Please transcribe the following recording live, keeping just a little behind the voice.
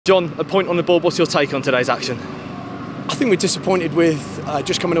John, a point on the board, what's your take on today's action? I think we're disappointed with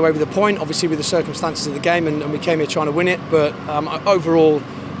just coming away with a point, obviously with the circumstances of the game, and we came here trying to win it, but overall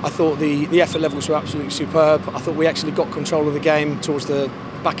I thought the effort levels were absolutely superb. I thought we actually got control of the game towards the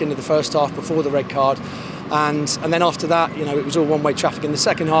back end of the first half before the red card, and then after that, you know, it was all one-way traffic in the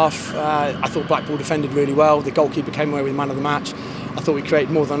second half. I thought Blackpool defended really well. The goalkeeper came away with man of the match. I thought we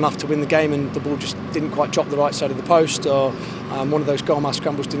created more than enough to win the game, and the ball just didn't quite drop the right side of the post, or one of those goalmouth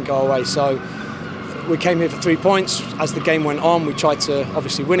scrambles didn't go away. So we came here for 3 points. As the game went on, we tried to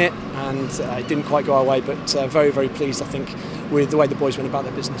obviously win it, and it didn't quite go our way, but very, very pleased, I think, with the way the boys went about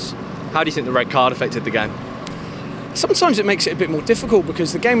their business. How do you think the red card affected the game? Sometimes it makes it a bit more difficult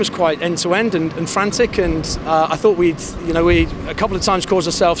because the game was quite end-to-end and frantic, and I thought we a couple of times caused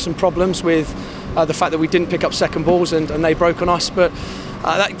ourselves some problems with the fact that we didn't pick up second balls and they broke on us, but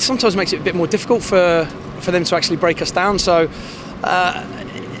that sometimes makes it a bit more difficult for them to actually break us down. So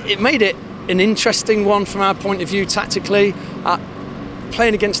it made it an interesting one from our point of view tactically.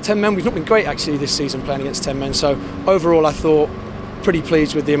 Playing against 10 men, we've not been great actually this season playing against 10 men, so overall I thought pretty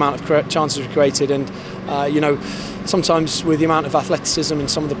pleased with the amount of chances we created, and you know, sometimes with the amount of athleticism and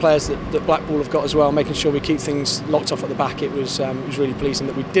some of the players that Blackpool have got as well, making sure we keep things locked off at the back, it was really pleasing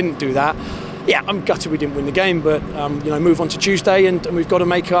that we didn't do that. Yeah, I'm gutted we didn't win the game, but you know, move on to Tuesday, and we've got to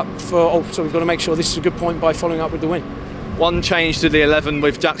make up for. So we've got to make sure this is a good point by following up with the win. One change to the 11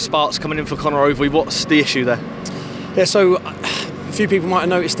 with Jack Sparks coming in for Connor Overy. What's the issue there? Yeah, so a few people might have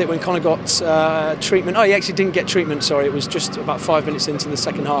noticed it when Connor got treatment. Oh, he actually didn't get treatment, sorry. It was just about 5 minutes into the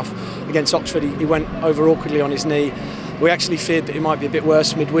second half against Oxford. He went over awkwardly on his knee. We actually feared that it might be a bit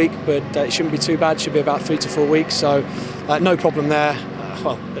worse midweek, but it shouldn't be too bad. It should be about 3 to 4 weeks, so no problem there.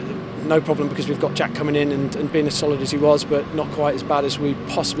 Well, no problem because we've got Jack coming in and being as solid as he was, but not quite as bad as we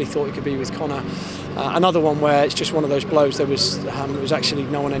possibly thought it could be with Connor. Another one where it's just one of those blows. There was actually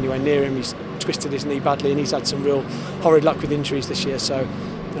no one anywhere near him. He's twisted his knee badly, and he's had some real horrid luck with injuries this year. So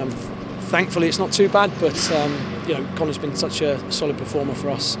thankfully it's not too bad, but you know, Connor's been such a solid performer for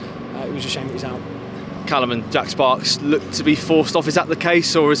us. It was a shame that he's out. Callum and Jack Sparks look to be forced off. Is that the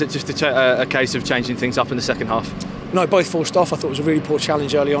case, or is it just a case of changing things up in the second half? No, both forced off. I thought it was a really poor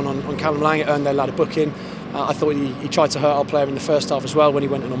challenge early on Callum Lang. It earned their lad a booking. I thought he tried to hurt our player in the first half as well when he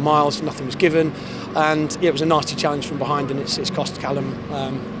went in on Miles. Nothing was given, and yeah, it was a nasty challenge from behind, and it's cost Callum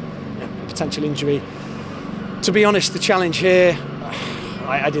a potential injury. To be honest, the challenge here,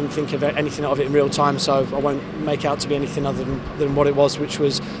 I didn't think of anything of it in real time, so I won't make out to be anything other than what it was, which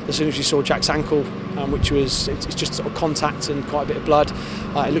was as soon as we saw Jack's ankle, which was it's just sort of contact and quite a bit of blood.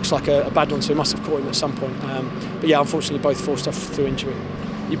 It looks like a bad one, so he must have caught him at some point. But yeah, unfortunately, both forced off through injury.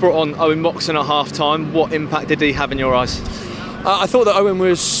 You brought on Owen Moxon at half-time. What impact did he have in your eyes? I thought that Owen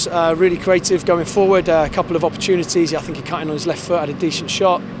was really creative going forward. A couple of opportunities. I think he cut in on his left foot, had a decent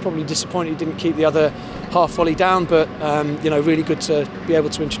shot. Probably disappointed he didn't keep the other half volley down, but you know, really good to be able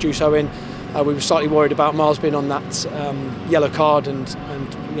to introduce Owen. We were slightly worried about Miles being on that yellow card, and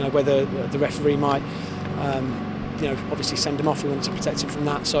you know, whether the referee might you know, obviously send him off. We wanted to protect him from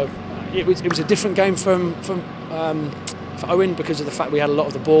that. So it was a different game for Owen because of the fact we had a lot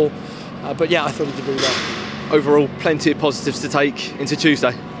of the ball. But yeah, I thought he did really well. Overall, plenty of positives to take into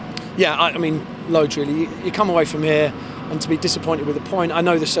Tuesday. Yeah, I mean, loads really. You come away from here and to be disappointed with a point. I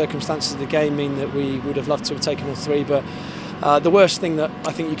know the circumstances of the game mean that we would have loved to have taken all 3, but the worst thing that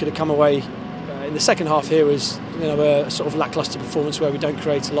I think you could have come away in the second half here was, you know, a sort of lacklustre performance where we don't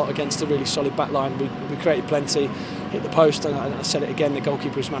create a lot against a really solid back line. We created plenty, hit the post, and I said it again, the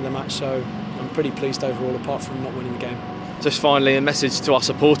goalkeeper was man of the match, so I'm pretty pleased overall apart from not winning the game. Just finally, a message to our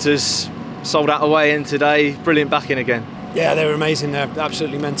supporters. Sold out away in today, brilliant backing again. Yeah, they were amazing. They're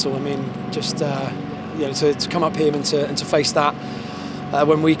absolutely mental. I mean, just you know, to come up here and to face that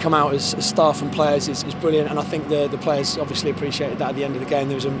when we come out as staff and players is brilliant. And I think the players obviously appreciated that at the end of the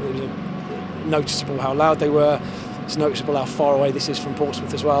game. It was noticeable how loud they were. It's noticeable how far away this is from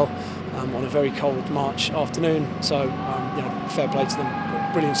Portsmouth as well, on a very cold March afternoon. So you know, fair play to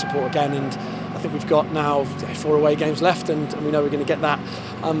them. Brilliant support again, and I think we've got now 4 away games left, and we know we're going to get that.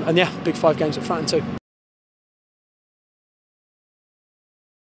 And yeah, big 5 games up front too.